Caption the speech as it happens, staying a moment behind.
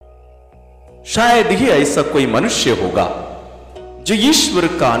शायद ही ऐसा कोई मनुष्य होगा जो ईश्वर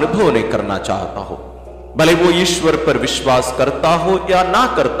का अनुभव नहीं करना चाहता हो। भले वो ईश्वर पर विश्वास करता हो या ना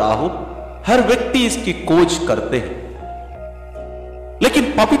करता हो, हर व्यक्ति इसकी खोज करते हैं।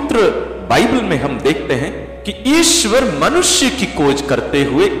 लेकिन पवित्र बाइबल में हम देखते हैं कि ईश्वर मनुष्य की खोज करते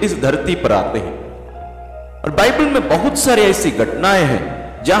हुए इस धरती पर आते हैं। और बाइबल में बहुत सारी ऐसी घटनाएं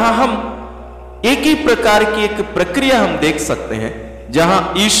हैं जहां हम एक ही प्रकार की एक प्रक्रिया हम देख सकते हैं, जहां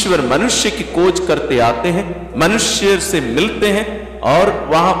ईश्वर मनुष्य की खोज करते आते हैं, मनुष्य से मिलते हैं और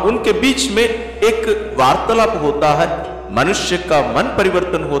वहां उनके बीच में एक वार्तालाप होता है, मनुष्य का मन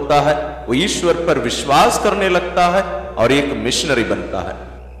परिवर्तन होता है, वो ईश्वर पर विश्वास करने लगता है और एक मिशनरी बनता है।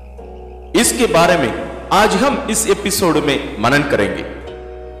 इसके बारे में आज हम इस एपिसोड में मनन करेंगे।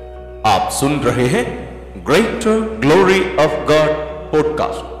 आप सुन रहे हैं greater glory of God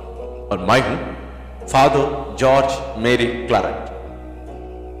podcast और मैं हूं फादर जॉर्ज मेरी क्लारेट।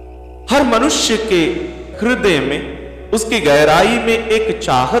 हर मनुष्य के हृदय में, उसकी गहराई में एक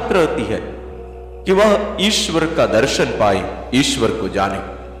चाहत रहती है कि वह ईश्वर का दर्शन पाए, ईश्वर को जाने।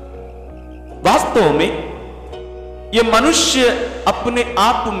 वास्तव में यह मनुष्य अपने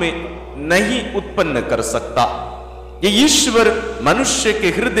आप में नहीं उत्पन्न कर सकता। ये ईश्वर मनुष्य के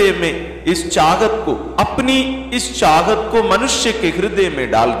हृदय में इस चाहत को, अपनी इस चाहत को मनुष्य के हृदय में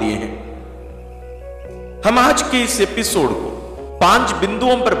डाल दिए हैं। हम आज के इस एपिसोड को 5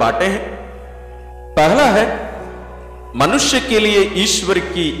 बिंदुओं पर बांटे हैं। पहला है मनुष्य के लिए ईश्वर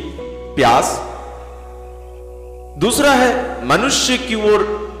की प्यास। दूसरा है मनुष्य की ओर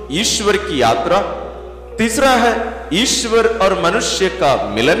ईश्वर की यात्रा। तीसरा है ईश्वर और मनुष्य का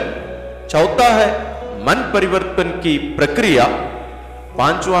मिलन। चौथा है मन परिवर्तन की प्रक्रिया।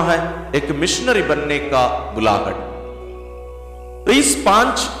 पांचवा है एक मिशनरी बनने का बुलाहट। तो इस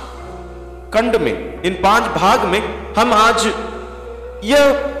 5 खंड में, इन 5 भाग में हम आज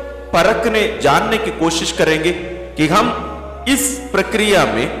यह परखने, जानने की कोशिश करेंगे कि हम इस प्रक्रिया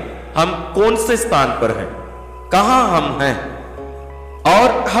में हम कौन से स्थान पर हैं, कहां हम हैं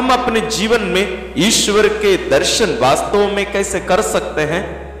और हम अपने जीवन में ईश्वर के दर्शन वास्तव में कैसे कर सकते हैं,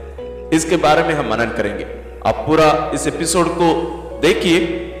 इसके बारे में हम मनन करेंगे। आप पूरा इस एपिसोड को देखिए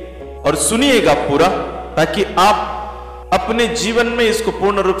और सुनिएगा पूरा, ताकि आप अपने जीवन में इसको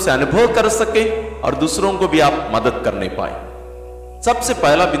पूर्ण रूप से अनुभव कर सके और दूसरों को भी आप मदद करने पाए। सबसे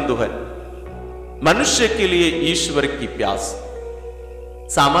पहला बिंदु है मनुष्य के लिए ईश्वर की प्यास।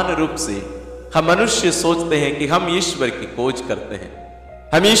 सामान्य रूप से हम मनुष्य सोचते हैं कि हम ईश्वर की खोज करते हैं,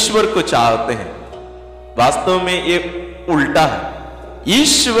 हम ईश्वर को चाहते हैं। वास्तव में ये उल्टा है।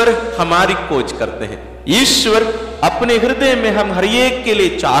 ईश्वर हमारी खोज करते हैं। ईश्वर अपने हृदय में हम हर एक के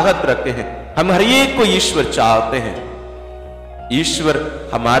लिए चाहत रखते हैं, हम हर एक को ईश्वर चाहते हैं। ईश्वर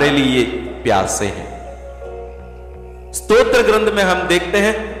हमारे लिए प्यासे हैं। स्तोत्र ग्रंथ में हम देखते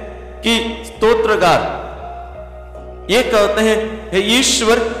हैं कि स्तोत्रगार ये कहते हैं, हे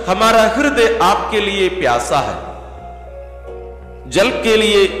ईश्वर, हमारा हृदय आपके लिए प्यासा है। जल के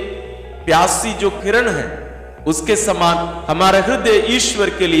लिए प्यासी जो किरण है, उसके समान हमारा हृदय ईश्वर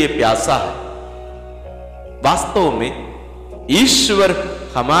के लिए प्यासा है। वास्तव में ईश्वर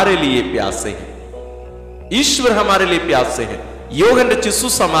हमारे लिए प्यासे हैं। ईश्वर हमारे लिए प्यासे हैं। यूहन्ना रचित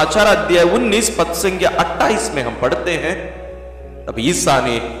सुसमाचार अध्याय 19 पद संख्या 28 में हम पढ़ते हैं, तब ईसा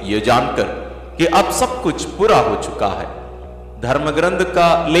ने यह जानकर कि अब सब कुछ पूरा हो चुका है, धर्म ग्रंथ का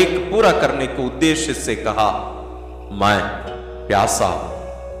लेख पूरा करने के उद्देश्य से कहा, मैं प्यासा हूं।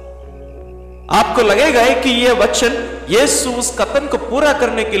 आपको लगेगा कि यह वचन यीशु उस कथन को पूरा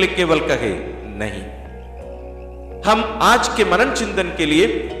करने के लिए केवल कहे, नहीं। हम आज के मनन चिंतन के लिए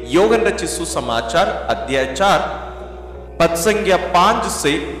यूहन्ना रचित सुसमाचार अध्याय 4 पद संख्या 5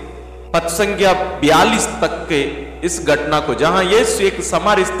 से पद संख्या 42 तक के इस घटना को, जहां यीशु एक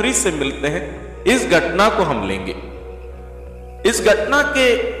सामरी स्त्री से मिलते हैं, इस घटना को हम लेंगे। इस घटना के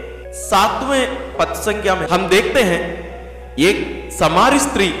 7वें पद संख्या में हम देखते हैं, एक सामरी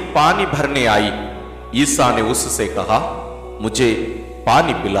स्त्री पानी भरने आई। ईसा ने उससे कहा, मुझे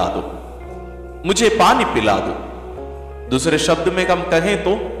पानी पिला दो, मुझे पानी पिला दो। दूसरे शब्द में हम कहें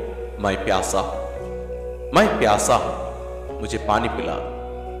तो मैं प्यासा हूं, मुझे पानी पिला दो।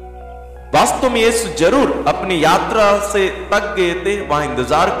 वास्तव में यीशु जरूर अपनी यात्रा से थक गए थे, वहां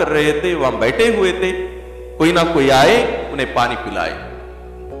इंतजार कर रहे थे, वहां बैठे हुए थे, कोई ना कोई आए उन्हें पानी पिलाए।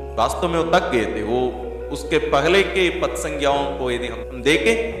 वास्तव में वो थक गए थे। वो उसके पहले के पद संज्ञाओं को यदि हम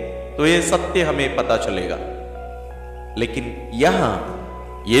देखें तो ये सत्य हमें पता चलेगा। लेकिन यहां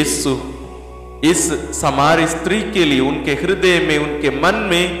यीशु इस सामरी स्त्री के लिए उनके हृदय में, उनके मन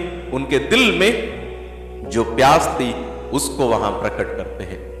में, उनके दिल में जो प्यास थी उसको वहां प्रकट करते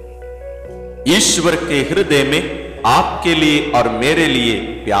हैं। ईश्वर के हृदय में आपके लिए और मेरे लिए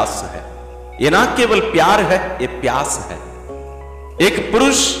प्यास है। ये ना केवल प्यार है, ये प्यास है। एक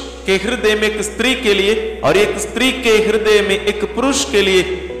पुरुष के हृदय में एक स्त्री के लिए और एक स्त्री के हृदय में एक पुरुष के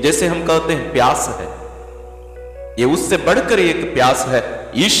लिए जैसे हम कहते हैं प्यास है, ये उससे बढ़कर एक प्यास है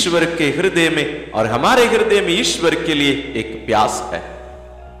ईश्वर के हृदय में, और हमारे हृदय में ईश्वर के लिए एक प्यास है।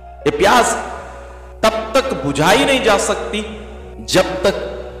 ये प्यास तब तक बुझाई नहीं जा सकती जब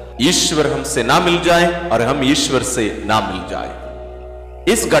तक ईश्वर हमसे ना मिल जाए और हम ईश्वर से ना मिल जाए।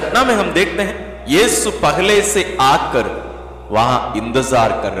 इस घटना में हम देखते हैं यीशु पहले से आकर वहां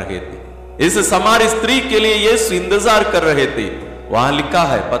इंतजार कर रहे थे। इस समार स्त्री के लिए यीशु इंतजार कर रहे थे। वहां लिखा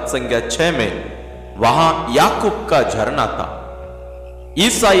है पद संख्या 6 में, वहां याकूब का झरना था।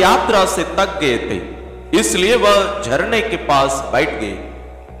 ईसा यात्रा से थक गए थे, इसलिए वह झरने के पास बैठ गए।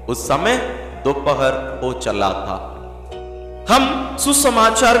 उस समय दोपहर हो चला था। हम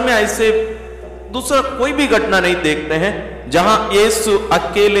सुसमाचार में ऐसे दूसरा कोई भी घटना नहीं देखते हैं जहां यीशु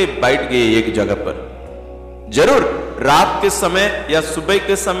अकेले बैठ गए एक जगह पर। जरूर रात के समय या सुबह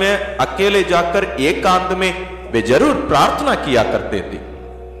के समय अकेले जाकर एकांत में वे जरूर प्रार्थना किया करते थे,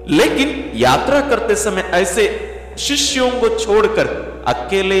 लेकिन यात्रा करते समय ऐसे शिष्यों को छोड़कर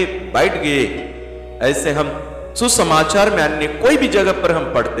अकेले बैठ गए, ऐसे हम सुसमाचार में अन्य कोई भी जगह पर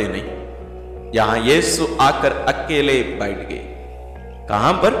हम पढ़ते नहीं। यहां यीशु आकर अकेले बैठ गए।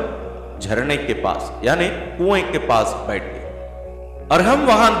 कहां पर? झरने के पास, यानी कुएं के पास बैठ गए। और हम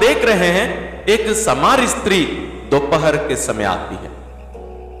वहां देख रहे हैं एक समार स्त्री दोपहर के समय आती है।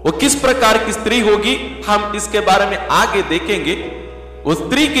 वो किस प्रकार की स्त्री होगी हम इसके बारे में आगे देखेंगे। उस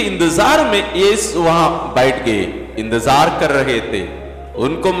स्त्री के इंतजार में यीशु वहां बैठ गए, इंतजार कर रहे थे।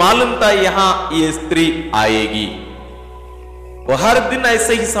 उनको मालूम था यहां ये स्त्री आएगी। वो हर दिन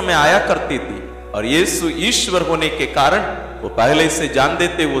ऐसे ही समय आया करती थी, और यीशु ईश्वर होने के कारण वो पहले से जानते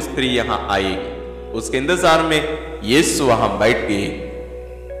थे वो स्त्री यहां आएगी। उसके इंतजार में यीशु वहां बैठ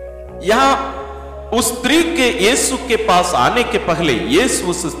गए। यहां उस स्त्री के यीशु के पास आने के पहले यीशु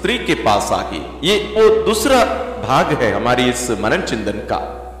उस स्त्री के पास आ गए। ये वो दूसरा भाग है हमारी इस मनन चिंतन का।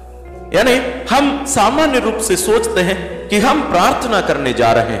 यानी हम सामान्य रूप से सोचते हैं कि हम प्रार्थना करने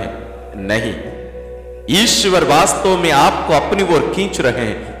जा रहे हैं, नहीं, ईश्वर वास्तव में आपको अपनी ओर खींच रहे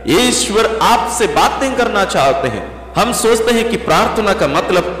हैं। ईश्वर आपसे बातें करना चाहते हैं। हम सोचते हैं कि प्रार्थना का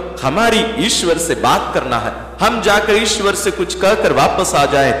मतलब हमारी ईश्वर से बात करना है, हम जाकर ईश्वर से कुछ कहकर वापस आ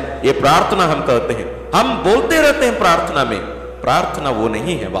जाएं, ये प्रार्थना हम कहते हैं। हम बोलते रहते हैं प्रार्थना में, प्रार्थना वो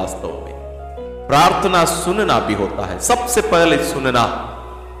नहीं है वास्तव में। प्रार्थना सुनना भी होता है, सबसे पहले सुनना।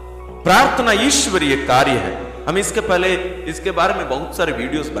 प्रार्थना ईश्वरीय कार्य है। हम इसके पहले इसके बारे में बहुत सारे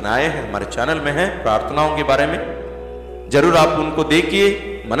वीडियोस बनाए हैं, हमारे चैनल में हैं प्रार्थनाओं के बारे में। जरूर आप उनको देखिए,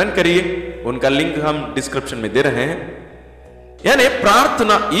 मनन करिए, उनका लिंक हम डिस्क्रिप्शन में दे रहे हैं। यानी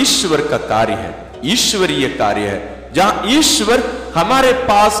प्रार्थना ईश्वर का कार्य है, ईश्वरीय कार्य है, जहां ईश्वर हमारे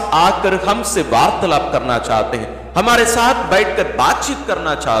पास आकर हमसे वार्तालाप करना चाहते हैं, हमारे साथ बैठकर बातचीत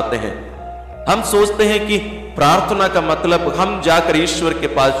करना चाहते हैं। हम सोचते हैं कि प्रार्थना का मतलब हम जाकर ईश्वर के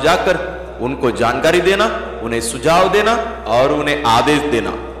पास जाकर उनको जानकारी देना, उन्हें सुझाव देना और उन्हें आदेश देना।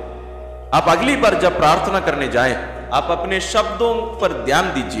 आप अगली बार जब प्रार्थना करने जाएं, आप अपने शब्दों पर ध्यान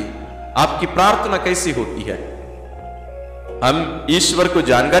दीजिए, आपकी प्रार्थना कैसी होती है। हम ईश्वर को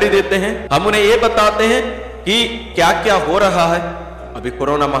जानकारी देते हैं, हम उन्हें यह बताते हैं कि क्या क्या हो रहा है। अभी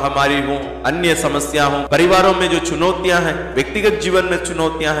कोरोना महामारी हो, अन्य समस्या हो, परिवारों में जो चुनौतियां हैं, व्यक्तिगत जीवन में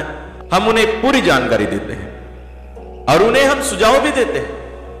चुनौतियां हैं, हम उन्हें पूरी जानकारी देते हैं और उन्हें हम सुझाव भी देते हैं।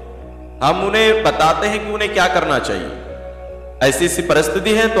 हम उन्हें बताते हैं कि उन्हें क्या करना चाहिए। ऐसी ऐसी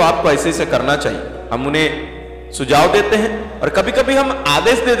परिस्थिति है तो आपको ऐसे ऐसे करना चाहिए। हम उन्हें सुझाव देते हैं और कभी कभी हम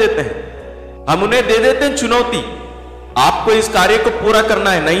आदेश दे देते हैं। हम उन्हें दे देते हैं चुनौती, आपको इस कार्य को पूरा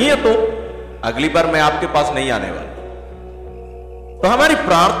करना है, नहीं है तो अगली बार मैं आपके पास नहीं आने वाला। तो हमारी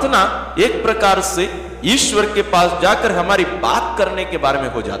प्रार्थना एक प्रकार से ईश्वर के पास जाकर हमारी बात करने के बारे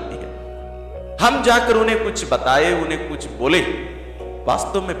में हो जाती है। हम जाकर उन्हें कुछ बताए, उन्हें कुछ बोले।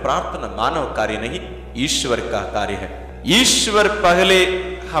 वास्तव में प्रार्थना मानव कार्य नहीं, ईश्वर का कार्य है। ईश्वर पहले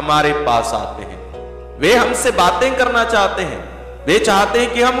हमारे पास आते हैं, वे हमसे बातें करना चाहते हैं, वे चाहते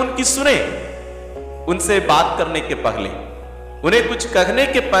हैं कि हम उनकी सुने। उनसे बात करने के पहले, उन्हें कुछ कहने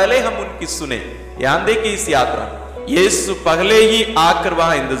के पहले हम उनकी सुने। ध्यान दें कि इस यात्रा यीशु पहले ही आकर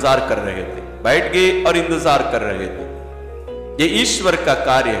वहां इंतजार कर रहे थे, बैठ गए और इंतजार कर रहे थे। ये ईश्वर का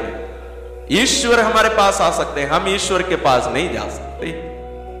कार्य है। ईश्वर हमारे पास आ सकते हैं, हम ईश्वर के पास नहीं जा सकते।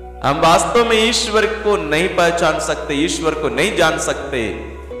 हम वास्तव में ईश्वर को नहीं पहचान सकते, ईश्वर को नहीं जान सकते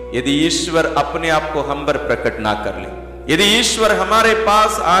यदि ईश्वर अपने आप को हम पर प्रकट ना कर ले। यदि ईश्वर हमारे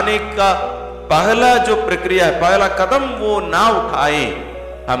पास आने का पहला जो प्रक्रिया है, पहला कदम वो ना उठाए,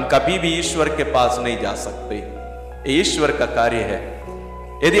 हम कभी भी ईश्वर के पास नहीं जा सकते। ईश्वर का कार्य है।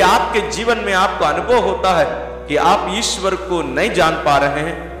 यदि आपके जीवन में आपको अनुभव होता है कि आप ईश्वर को नहीं जान पा रहे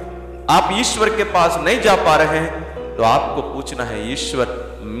हैं, आप ईश्वर के पास नहीं जा पा रहे हैं, तो आपको पूछना है, ईश्वर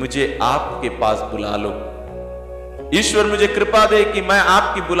मुझे आपके पास बुला लो। ईश्वर मुझे कृपा दे कि मैं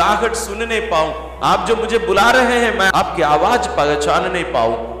आपकी बुलाहट सुनने पाऊं। आप जो मुझे बुला रहे हैं मैं आपकी आवाज पहचानने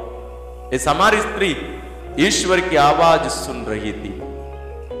पाऊं। इस हमारी स्त्री ईश्वर की आवाज सुन रही थी,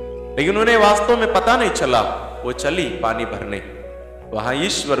 लेकिन उन्हें वास्तव में पता नहीं चला। वो चली पानी भरने, वहां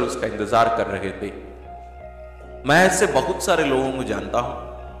ईश्वर उसका इंतजार कर रहे थे। मैं ऐसे बहुत सारे लोगों को जानता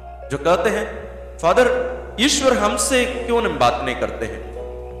हूं जो कहते हैं, फादर ईश्वर हमसे क्यों नहीं बात नहीं करते हैं,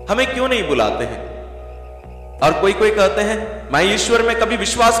 हमें क्यों नहीं बुलाते हैं। और कोई कोई कहते हैं, मैं ईश्वर में कभी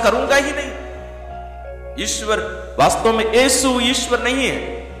विश्वास करूंगा ही नहीं, ईश्वर वास्तव में यीशु ईश्वर नहीं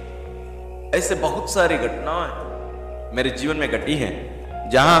है। ऐसे बहुत सारी घटनाएं मेरे जीवन में घटी हैं,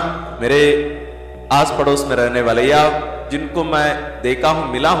 जहां मेरे आस पड़ोस में रहने वाले या जिनको मैं देखा हूं,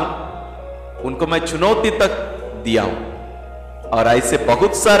 मिला हूं, उनको मैं चुनौती तक दिया हूं। और ऐसे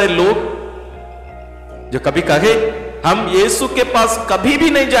बहुत सारे लोग जो कभी कहे हम यीशु के पास कभी भी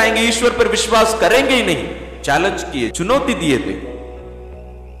नहीं जाएंगे, ईश्वर पर विश्वास करेंगे ही नहीं, चैलेंज किए, चुनौती दिए थे।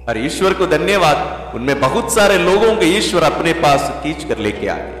 और ईश्वर को धन्यवाद, उनमें बहुत सारे लोगों को ईश्वर अपने पास खींच कर लेके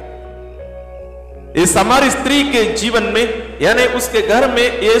आ गए। इस हमारी स्त्री के जीवन में, यानी उसके घर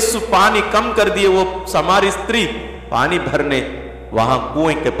में यीशु पानी कम कर दिए, वो हमारी स्त्री पानी भरने वहां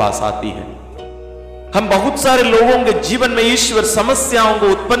कुएं के पास आती है। हम बहुत सारे लोगों के जीवन में ईश्वर समस्याओं को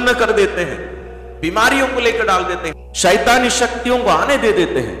उत्पन्न कर देते हैं, बीमारियों को लेकर डाल देते हैं, शैतानी शक्तियों को आने दे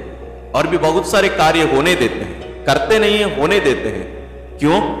देते हैं, और भी बहुत सारे कार्य होने देते हैं। करते नहीं है, होने देते हैं।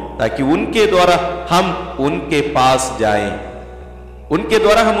 क्यों? ताकि उनके द्वारा हम उनके पास जाएं, उनके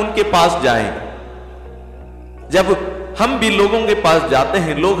द्वारा हम उनके पास जाएं। जब हम भी लोगों के पास जाते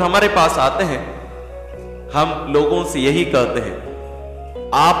हैं, लोग हमारे पास आते हैं, हम लोगों से यही कहते हैं,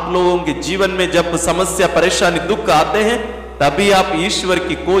 आप लोगों के जीवन में जब समस्या, परेशानी, दुख आते हैं, तभी आप ईश्वर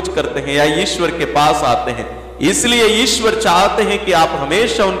की खोज करते हैं या ईश्वर के पास आते हैं। इसलिए ईश्वर चाहते हैं कि आप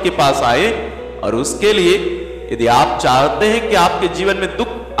हमेशा उनके पास आए। और उसके लिए यदि आप चाहते हैं कि आपके जीवन में दुख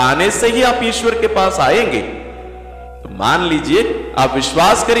आने से ही आप ईश्वर के पास आएंगे, तो मान लीजिए, आप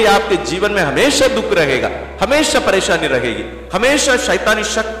विश्वास करिए, आपके जीवन में हमेशा दुख रहेगा, हमेशा परेशानी रहेगी, हमेशा शैतानी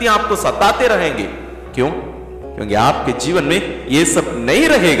शक्तियां आपको सताते रहेंगे। क्यों? क्योंकि आपके जीवन में ये सब नहीं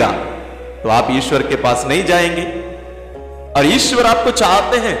रहेगा, तो आप ईश्वर के पास नहीं जाएंगे। और ईश्वर आपको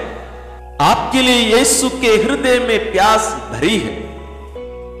चाहते हैं, आपके लिए यीशु के हृदय में प्यास भरी है।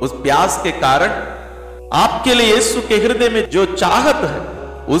 उस प्यास के कारण, आपके लिए यीशु के हृदय में जो चाहत है,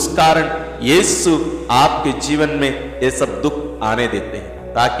 उस कारण यीशु आपके जीवन में ये सब दुख आने देते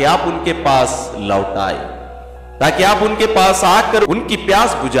हैं, ताकि आप उनके पास लौट आए, ताकि आप उनके पास आकर उनकी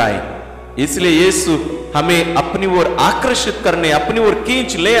प्यास बुझाएं। इसलिए यीशु हमें अपनी ओर आकर्षित करने, अपनी ओर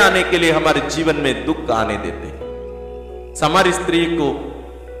खींच ले आने के लिए हमारे जीवन में दुख आने देते हैं। हमारी स्त्री को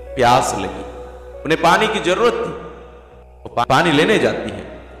प्यास लगी, उन्हें पानी की जरूरत थी, वो पानी लेने जाती है,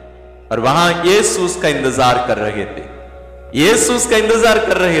 और वहां यीशु उसका इंतजार कर रहे थे, यीशु उसका इंतजार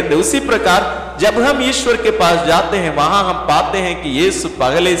कर रहे थे। उसी प्रकार जब हम ईश्वर के पास जाते हैं, वहां हम पाते हैं कि यीशु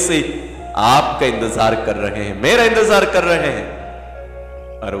पहले से आपका इंतजार कर रहे हैं, मेरा इंतजार कर रहे हैं,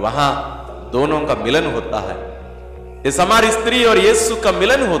 और वहां दोनों का मिलन होता है। इस हमारी स्त्री और यीशु का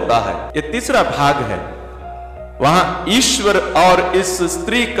मिलन होता है। ये तीसरा भाग है, वहां ईश्वर और इस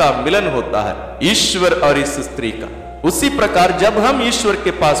स्त्री का मिलन होता है, ईश्वर और इस स्त्री का। उसी प्रकार जब हम ईश्वर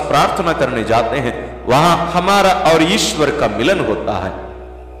के पास प्रार्थना करने जाते हैं, वहां हमारा और ईश्वर का मिलन होता है।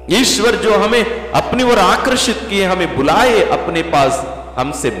 ईश्वर जो हमें अपनी ओर आकर्षित किए, हमें बुलाए अपने पास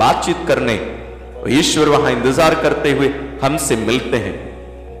हमसे बातचीत करने, ईश्वर वहां इंतजार करते हुए हमसे मिलते हैं।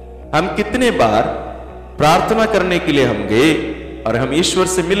 हम कितने बार प्रार्थना करने के लिए हम गए और हम ईश्वर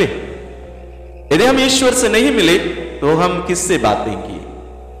से मिले? यदि हम ईश्वर से नहीं मिले तो हम किससे बातें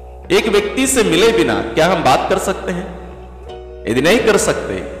किए? एक व्यक्ति से मिले बिना क्या हम बात कर सकते हैं? यदि नहीं कर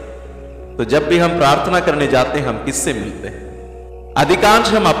सकते तो जब भी हम प्रार्थना करने जाते हैं, हम किससे मिलते हैं? अधिकांश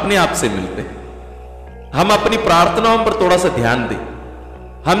हम अपने आप से मिलते हैं। हम अपनी प्रार्थनाओं पर थोड़ा सा ध्यान दें,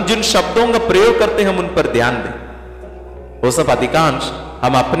 हम जिन शब्दों का प्रयोग करते हैं हम उन पर ध्यान दें। वो सब अधिकांश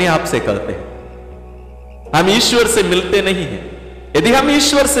हम अपने आप से करते हैं, हम ईश्वर से मिलते नहीं हैं। यदि हम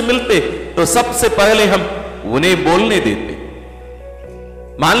ईश्वर से मिलते तो सबसे पहले हम उन्हें बोलने देते।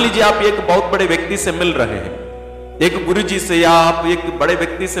 मान लीजिए आप एक बहुत बड़े व्यक्ति से मिल रहे हैं, एक गुरुजी से, या आप एक बड़े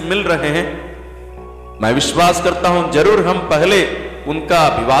व्यक्ति से मिल रहे हैं, मैं विश्वास करता हूं जरूर हम पहले उनका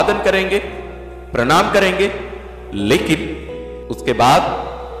अभिवादन करेंगे, प्रणाम करेंगे, लेकिन उसके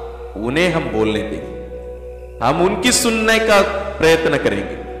बाद उन्हें हम बोलने देंगे, हम उनकी सुनने का प्रयत्न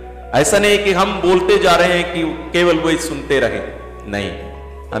करेंगे। ऐसा नहीं कि हम बोलते जा रहे हैं कि केवल वही सुनते रहे, नहीं,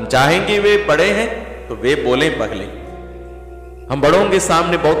 हम चाहेंगे वे बड़े हैं तो वे बोले पहले। हम बड़ों के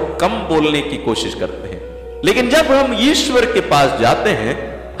सामने बहुत कम बोलने की कोशिश करते हैं, लेकिन जब हम ईश्वर के पास जाते हैं,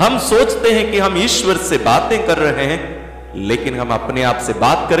 हम सोचते हैं कि हम ईश्वर से बातें कर रहे हैं, लेकिन हम अपने आप से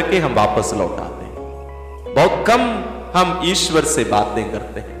बात करके हम वापस लौट आते हैं। बहुत कम हम ईश्वर से बातें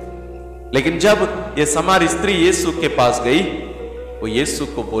करते हैं। लेकिन जब ये सामरी स्त्री यीशु के पास गई, वो यीशु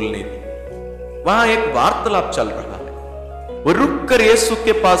को बोलने दी। वहां एक वार्तालाप चल रहा है। वो रुककर यीशु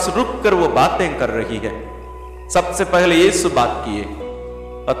के पास रुककर वो बातें कर रही है। सबसे पहले यीशु बात किए।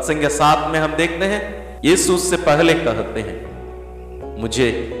 पद संख्या 7 में हम देखते हैं, यीशु उससे पहले कहते हैं, मुझे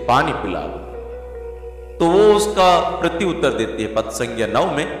पानी पिला दो। तो वो उसका प्रति उत्तर देती है पद संख्या 9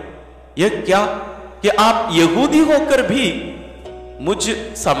 में, यह क्या कि आप यहूदी होकर भी मुझ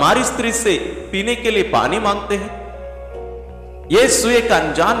सामरी स्त्री से पीने के लिए पानी मांगते हैं। यीशु एक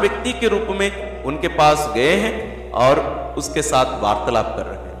अनजान व्यक्ति के रूप में उनके पास गए हैं और उसके साथ वार्तालाप कर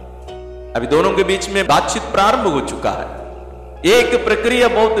रहे हैं। अभी दोनों के बीच में बातचीत प्रारंभ हो चुका है। एक प्रक्रिया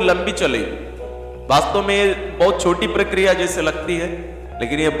बहुत लंबी चलेगी। वास्तव में बहुत छोटी प्रक्रिया जैसे लगती है,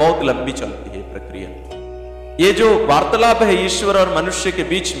 लेकिन यह बहुत लंबी चलती है प्रक्रिया। ये जो वार्तालाप है ईश्वर और मनुष्य के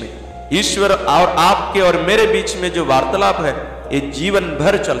बीच में, ईश्वर और आपके और मेरे बीच में जो वार्तालाप है, ये जीवन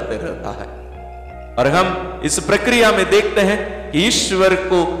भर चलते रहता है। और हम इस प्रक्रिया में देखते हैं कि ईश्वर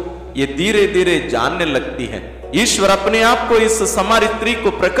को ये धीरे धीरे जानने लगती है। ईश्वर अपने आप को इस सामरी स्त्री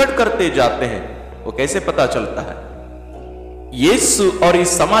को प्रकट करते जाते हैं। वो कैसे पता चलता है? यीशु और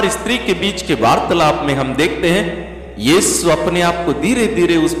इस सामरी स्त्री के बीच के वार्तालाप में हम देखते हैं, यीशु अपने आप को धीरे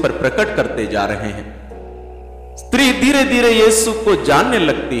धीरे उस पर प्रकट करते जा रहे हैं। स्त्री धीरे धीरे यीशु को जानने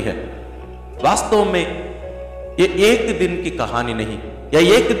लगती है। वास्तव में ये एक दिन की कहानी नहीं, या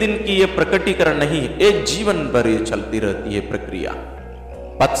एक दिन की ये प्रकटीकरण नहीं है, एक जीवन भर ये चलती रहती है प्रक्रिया।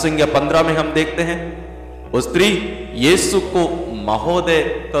 पद संख्या 15 में हम देखते हैं, वो स्त्री यीशु को महोदय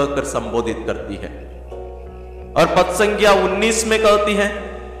कहकर संबोधित करती है। और पद संख्या 19 में कहती है,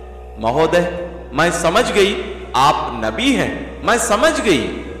 महोदय, मैं समझ गई आप नबी हैं। मैं समझ गई,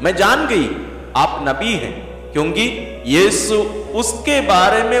 मैं जान गई आप नबी हैं, क्योंकि यीशु उसके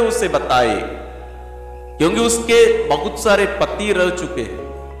बारे में उसे बताए, क्योंकि उसके बहुत सारे पति रह चुके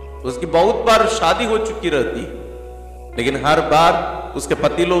हैं। उसकी बहुत बार शादी हो चुकी रहती, लेकिन हर बार उसके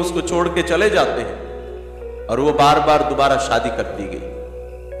पति लोग उसको छोड़ के चले जाते हैं और वो बार बार दोबारा शादी करती गई।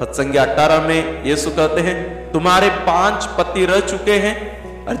 पद संख्या 18 में यीशु कहते हैं, तुम्हारे 5 पति रह चुके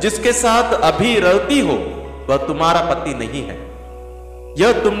हैं और जिसके साथ अभी रहती हो वह तुम्हारा पति नहीं है।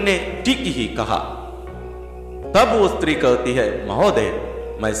 यह तुमने ठीक ही कहा। तब वो स्त्री कहती है, महोदय,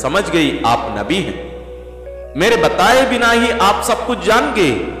 मैं समझ गई आप नबी हैं। मेरे बताए बिना ही आप सब कुछ जान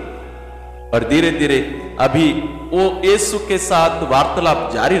गए। और धीरे धीरे अभी वो यीशु के साथ वार्तालाप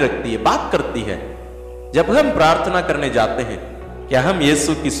जारी रखती है, बात करती है। जब हम प्रार्थना करने जाते हैं, क्या हम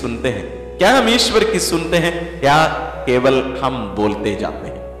यीशु की सुनते हैं? क्या हम ईश्वर की सुनते हैं? क्या केवल हम बोलते जाते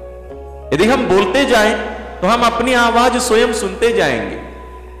हैं? यदि हम बोलते जाएं तो हम अपनी आवाज स्वयं सुनते जाएंगे,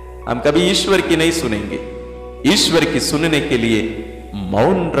 हम कभी ईश्वर की नहीं सुनेंगे। ईश्वर की सुनने के लिए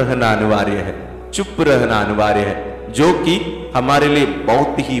मौन रहना अनिवार्य है, चुप रहना अनिवार्य है, जो कि हमारे लिए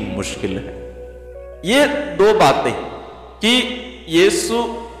बहुत ही मुश्किल है। ये 2 बातें कि यीशु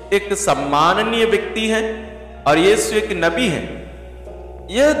एक सम्माननीय व्यक्ति है और यीशु एक नबी है,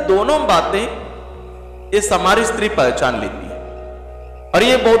 ये दोनों बातें ये सामरी स्त्री पहचान लेती है। और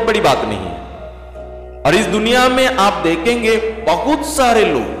ये बहुत बड़ी बात नहीं है। और इस दुनिया में आप देखेंगे बहुत सारे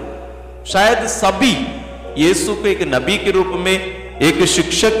लोग, शायद सभी, यीशु को एक नबी के रूप में, एक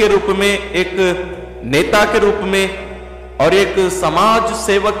शिक्षक के रूप में, एक नेता के रूप में और एक समाज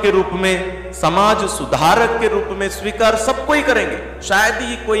सेवक के रूप में, समाज सुधारक के रूप में स्वीकार सब कोई करेंगे। शायद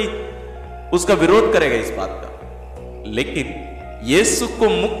ही कोई उसका विरोध करेगा इस बात का। लेकिन यीशु को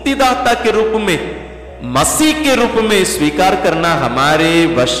मुक्तिदाता के रूप में, मसीह के रूप में स्वीकार करना हमारे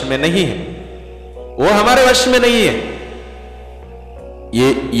वश में नहीं है। वो हमारे वश में नहीं है, ये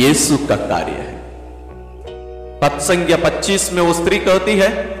यीशु का कार्य है। पद संख्या 25 में वो स्त्री कहती है,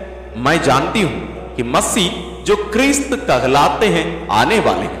 मैं जानती हूं कि मसीह जो क्रिस्त कहलाते हैं आने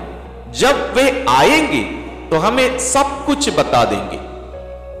वाले हैं। जब वे आएंगे तो हमें सब कुछ बता देंगे।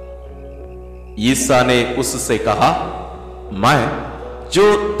 यीशु ने उससे कहा, मैं जो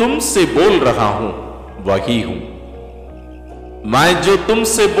तुमसे बोल रहा हूं वही हूं। मैं जो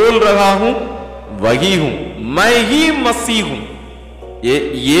तुमसे बोल रहा हूं वही हूं, मैं ही मसीह हूं। ये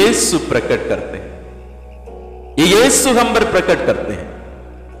यीशु प्रकट करते हैं, ये यीशु हम पर प्रकट करते हैं।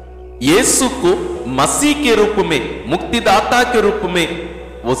 यीशु को मसीह के रूप में, मुक्तिदाता के रूप में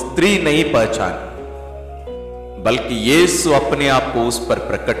वो स्त्री नहीं पहचानी, बल्कि यीशु अपने आप को उस पर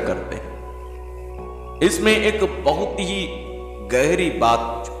प्रकट करते हैं। इसमें एक बहुत ही गहरी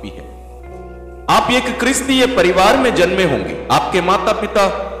बात छुपी है। आप एक क्रिस्तीय परिवार में जन्मे होंगे, आपके माता पिता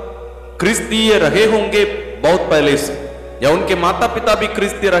क्रिस्तीय रहे होंगे बहुत पहले से, या उनके माता पिता भी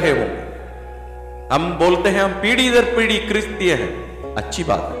क्रिस्तीय रहे होंगे। हम बोलते हैं हम पीढ़ी दर पीढ़ी क्रिस्तीय हैं, अच्छी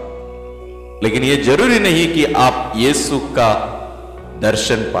बात है, लेकिन यह जरूरी नहीं कि आप यीशु का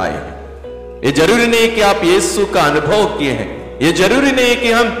दर्शन पाए हैं। ये जरूरी नहीं कि आप यीशु का अनुभव किए हैं। ये जरूरी नहीं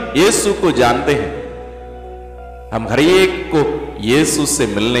कि हम यीशु को जानते हैं। हम हर एक को यीशु से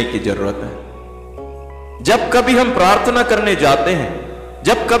मिलने की जरूरत है। जब कभी हम प्रार्थना करने जाते हैं,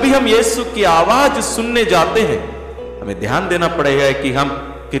 जब कभी हम यीशु की आवाज सुनने जाते हैं, हमें ध्यान देना पड़ेगा कि हम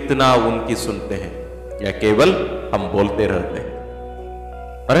कितना उनकी सुनते हैं या केवल हम बोलते रहते हैं।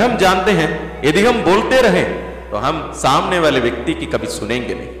 और हम जानते हैं यदि हम बोलते रहें तो हम सामने वाले व्यक्ति की कभी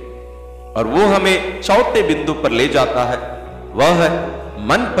सुनेंगे नहीं, और वो हमें चौथे बिंदु पर ले जाता है, वह है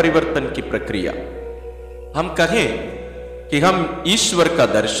मन परिवर्तन की प्रक्रिया। हम कहें कि हम ईश्वर का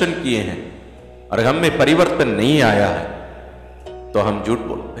दर्शन किए हैं और हम में परिवर्तन नहीं आया है, तो हम झूठ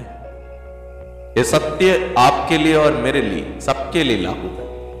बोलते हैं। ये सत्य आपके लिए और मेरे लिए, सबके लिए लागू है।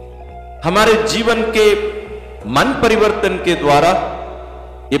 हमारे जीवन के मन परिवर्तन के द्वारा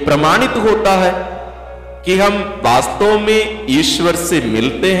ये प्रमाणित होता है कि हम वास्तव में ईश्वर से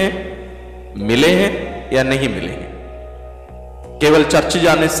मिलते हैं, मिले हैं या नहीं मिले हैं। केवल चर्च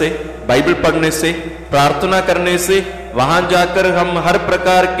जाने से, बाइबल पढ़ने से, प्रार्थना करने से, वहां जाकर हम हर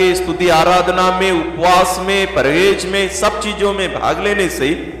प्रकार के स्तुति आराधना में, उपवास में, परहेज में, सब चीजों में भाग लेने से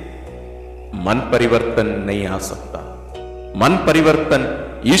मन परिवर्तन नहीं आ सकता। मन परिवर्तन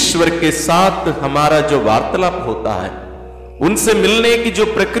ईश्वर के साथ हमारा जो वार्तालाप होता है, उनसे मिलने की जो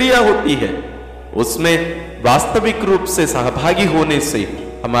प्रक्रिया होती है, उसमें वास्तविक रूप से सहभागी होने से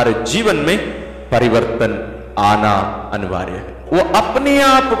हमारे जीवन में परिवर्तन आना अनिवार्य है। वो अपने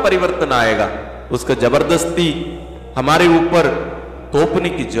आप परिवर्तन आएगा, उसका जबरदस्ती हमारे ऊपर थोपने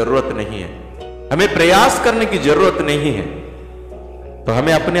की जरूरत नहीं है, हमें प्रयास करने की जरूरत नहीं है। तो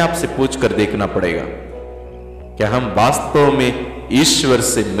हमें अपने आप से पूछ कर देखना पड़ेगा, क्या हम वास्तव में ईश्वर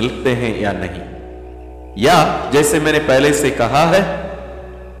से मिलते हैं या नहीं। या जैसे मैंने पहले से कहा है,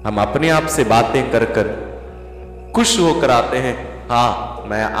 हम अपने आप से बातें कर कर खुश होकर आते हैं, हाँ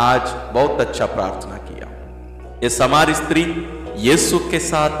मैं आज बहुत अच्छा प्रार्थना किया। ये समार स्त्री यीशु के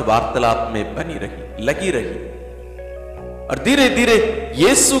साथ वार्तालाप में बनी रही, लगी रही, और धीरे धीरे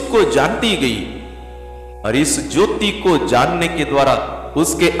यीशु को जानती गई, और इस ज्योति को जानने के द्वारा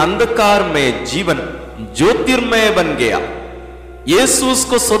उसके अंधकार में जीवन ज्योतिर्मय बन गया। यीशु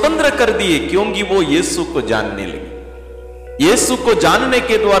उसको स्वतंत्र कर दिए, क्योंकि वो यीशु को जानने लगी। यीशु को जानने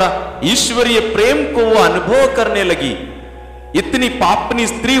के द्वारा ईश्वरीय प्रेम को वो अनुभव करने लगी। इतनी पापनी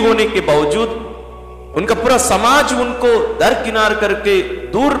स्त्री होने के बावजूद उनका पूरा समाज उनको दरकिनार करके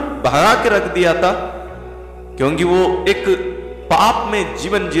दूर भगा के रख दिया था, क्योंकि वो एक पाप में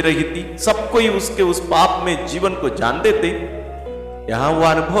जीवन जी रही थी। सब कोई उसके उस पाप में जीवन को जानते थे। यहां वो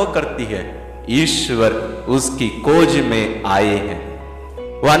अनुभव करती है, ईश्वर उसकी खोज में आए हैं।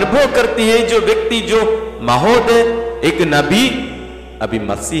 वो अनुभव करती है, जो व्यक्ति जो महोदय एक नबी अभी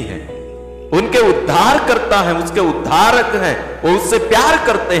मसीह है, उनके उद्धार करता है, उसके उद्धारक हैं, वो उससे प्यार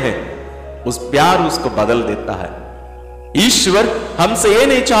करते हैं, उस प्यार उसको बदल देता है। ईश्वर हमसे ये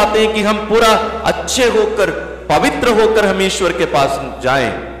नहीं चाहते कि हम पूरा अच्छे होकर, पवित्र होकर हम ईश्वर के पास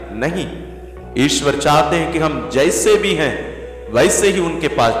जाएं, नहीं। ईश्वर चाहते हैं कि हम जैसे भी हैं वैसे ही उनके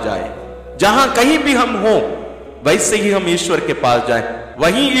पास जाएं। जहां कहीं भी हम हो वैसे ही हम ईश्वर के पास जाएं,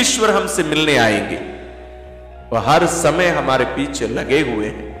 वहीं ईश्वर हमसे मिलने आएंगे। वह हर समय हमारे पीछे लगे हुए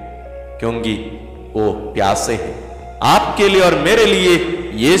हैं, क्योंकि वो प्यासे हैं। आपके लिए और मेरे लिए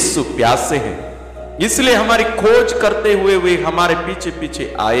यीशु प्यासे हैं, इसलिए हमारी खोज करते हुए वे हमारे पीछे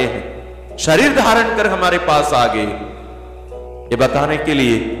पीछे आए हैं, शरीर धारण कर हमारे पास आ गए, ये बताने के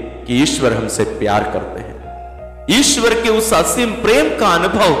लिए कि ईश्वर हमसे प्यार करते हैं। ईश्वर के उस असीम प्रेम का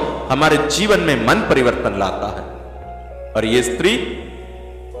अनुभव हमारे जीवन में मन परिवर्तन लाता है। और ये स्त्री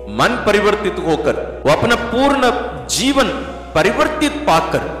मन परिवर्तित होकर, वो अपना पूर्ण जीवन परिवर्तित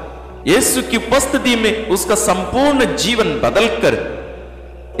पाकर, यीशु की उपस्थिति में उसका संपूर्ण जीवन बदलकर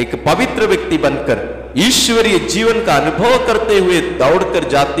एक पवित्र व्यक्ति बनकर ईश्वरीय जीवन का अनुभव करते हुए दौड़कर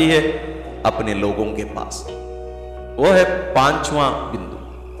जाती है अपने लोगों के पास। वो है पांचवा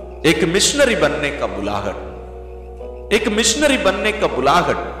बिंदु, एक मिशनरी बनने का बुलाहट। एक मिशनरी बनने का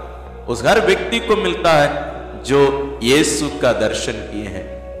बुलाहट उस हर व्यक्ति को मिलता है जो यीशु का दर्शन किए हैं,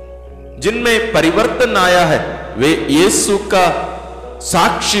 जिनमें परिवर्तन आया है। वे यीशु का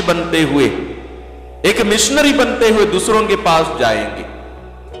साक्षी बनते हुए, एक मिशनरी बनते हुए दूसरों के पास जाएंगे।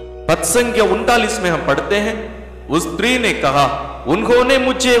 पद संख्या 39 में हम पढ़ते हैं, उस स्त्री ने कहा, उन्होंने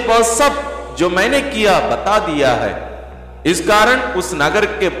मुझे वह सब जो मैंने किया बता दिया है। इस कारण उस नगर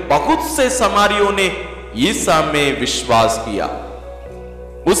के बहुत से सामरियों ने ईसा में विश्वास किया।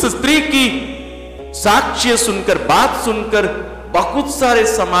 उस स्त्री की साक्ष्य सुनकर, बात सुनकर बहुत सारे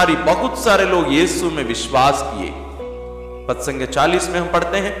सामरी, बहुत सारे लोग यीशु में विश्वास किए। पद 40 में हम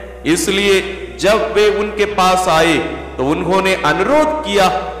पढ़ते हैं, इसलिए जब वे उनके पास आए तो उन्होंने अनुरोध किया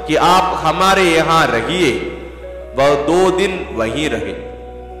कि आप हमारे यहां रहिए। वह 2 दिन वहीं रहे।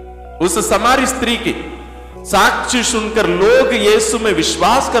 उस सामरी स्त्री के साक्ष्य सुनकर लोग यीशु में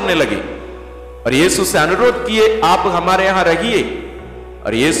विश्वास करने लगे और यीशु से अनुरोध किए, आप हमारे यहां रहिए।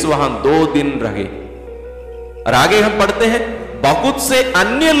 और यीशु वहां 2 दिन रहे। और आगे हम पढ़ते हैं, बहुत से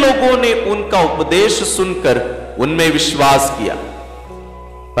अन्य लोगों ने उनका उपदेश सुनकर उनमें विश्वास किया।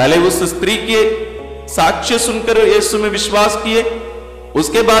 पहले उस स्त्री के साक्ष्य सुनकर यीशु में विश्वास किए,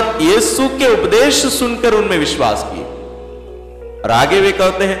 उसके बाद यीशु के उपदेश सुनकर उनमें विश्वास किए। और आगे वे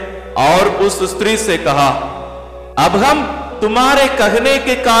कहते हैं, और उस स्त्री से कहा, अब हम तुम्हारे कहने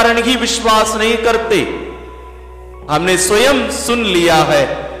के कारण ही विश्वास नहीं करते, हमने स्वयं सुन लिया है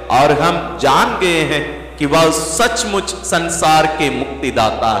और हम जान गए हैं कि वह सचमुच संसार के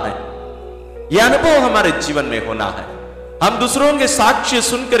मुक्तिदाता है। यह अनुभव हमारे जीवन में होना है। हम दूसरों के साक्ष्य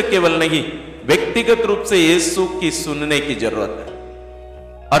सुनकर केवल नहीं, व्यक्तिगत रूप से यीशु की सुनने की जरूरत है।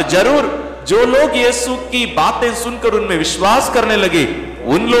 और जरूर जो लोग यीशु की बातें सुनकर उनमें विश्वास करने लगे,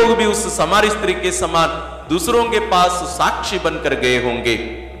 उन लोग भी उस सामरी स्त्री के समान दूसरों के पास साक्षी बनकर गए होंगे,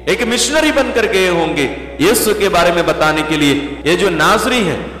 एक मिशनरी बनकर गए होंगे यीशु के बारे में बताने के लिए। ये जो नासरी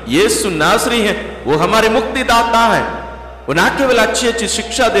है, यीशु नासरी है, वो हमारे मुक्तिदाता है। वो ना केवल अच्छी अच्छी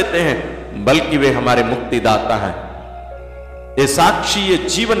शिक्षा देते हैं, बल्कि वे हमारे मुक्तिदाता हैं। ये साक्षी, ये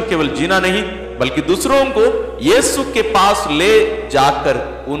जीवन केवल जीना नहीं, बल्कि दूसरों को यीशु के पास ले जाकर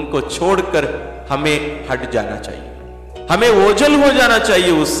उनको छोड़कर हमें हट जाना चाहिए। हमें ओझल हो जाना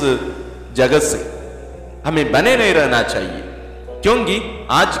चाहिए उस जगत से, हमें बने नहीं रहना चाहिए। क्योंकि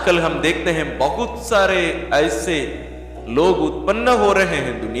आजकल हम देखते हैं बहुत सारे ऐसे लोग उत्पन्न हो रहे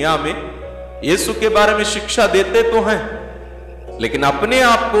हैं दुनिया में, यीशु के बारे में शिक्षा देते तो हैं, लेकिन अपने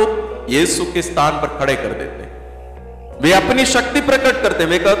आप को यीशु के स्थान पर खड़े कर देते हैं। वे अपनी शक्ति प्रकट करते हैं।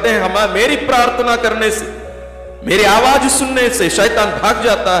 वे कहते हैं, हम मेरी प्रार्थना करने से, मेरी आवाज सुनने से शैतान भाग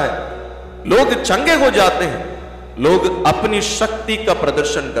जाता है, लोग चंगे हो जाते हैं। लोग अपनी शक्ति का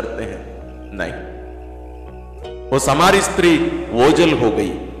प्रदर्शन करते हैं। नहीं, वो सामरी स्त्री ओझल हो गई,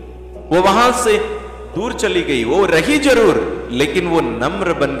 वो वहां से दूर चली गई। वो रही जरूर, लेकिन वो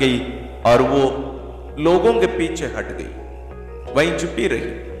नम्र बन गई और वो लोगों के पीछे हट गई, वहीं चुपी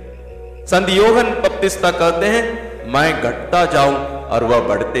रही। संत यूहन्ना बपतिस्ता कहते हैं, मैं घटता जाऊं और वह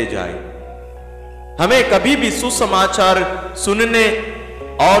बढ़ते जाए। हमें कभी भी सुसमाचार सुनने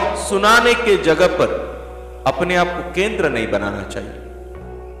और सुनाने के जगह पर अपने आप को केंद्र नहीं बनाना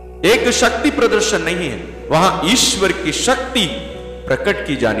चाहिए। एक शक्ति प्रदर्शन नहीं है, वहां ईश्वर की शक्ति प्रकट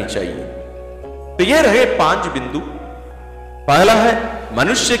की जानी चाहिए। तो ये रहे 5 बिंदु। पहला है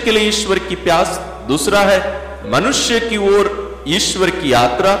मनुष्य के लिए ईश्वर की प्यास, दूसरा है मनुष्य की ओर ईश्वर की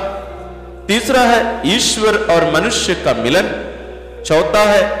यात्रा, तीसरा है ईश्वर और मनुष्य का मिलन, चौथा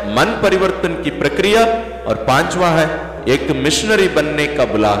है मन परिवर्तन की प्रक्रिया, और 5वां है एक मिशनरी बनने का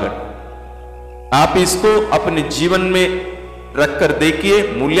बुलाहट। आप इसको अपने जीवन में रखकर देखिए,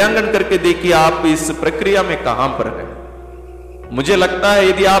 मूल्यांकन करके देखिए, आप इस प्रक्रिया में कहां पर हैं। मुझे लगता है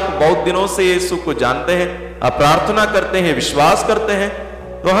यदि आप बहुत दिनों से यीशु को जानते हैं, आप प्रार्थना करते हैं, विश्वास करते हैं,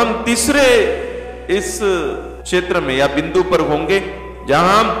 तो हम तीसरे इस क्षेत्र में या बिंदु पर होंगे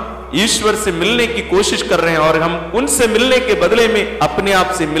जहां हम ईश्वर से मिलने की कोशिश कर रहे हैं और हम उनसे मिलने के बदले में अपने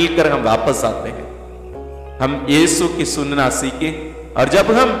आप से मिलकर हम वापस आते हैं। हम यीशु की सुनना सीखें, और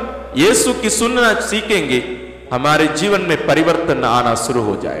जब हम यीशु की सुनना सीखेंगे, हमारे जीवन में परिवर्तन आना शुरू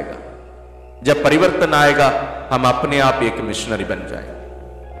हो जाएगा। जब परिवर्तन आएगा, हम अपने आप एक मिशनरी बन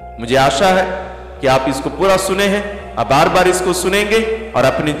जाएंगे। मुझे आशा है कि आप इसको पूरा सुने हैं, आप बार बार इसको सुनेंगे और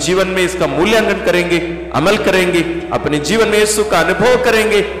अपने जीवन में इसका मूल्यांकन करेंगे, अमल करेंगे, अपने जीवन में यीशु का अनुभव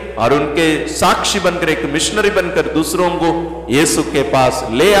करेंगे और उनके साक्षी बनकर, एक मिशनरी बनकर दूसरों को यीशु के पास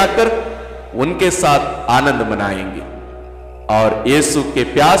ले आकर उनके साथ आनंद मनाएंगे। और यीशु के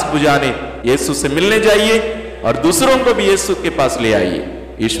प्यास बुझाने यीशु से मिलने जाइए और दूसरों को भी यीशु के पास ले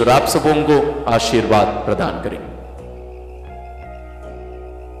आइए। ईश्वर आप सबों को आशीर्वाद प्रदान करें।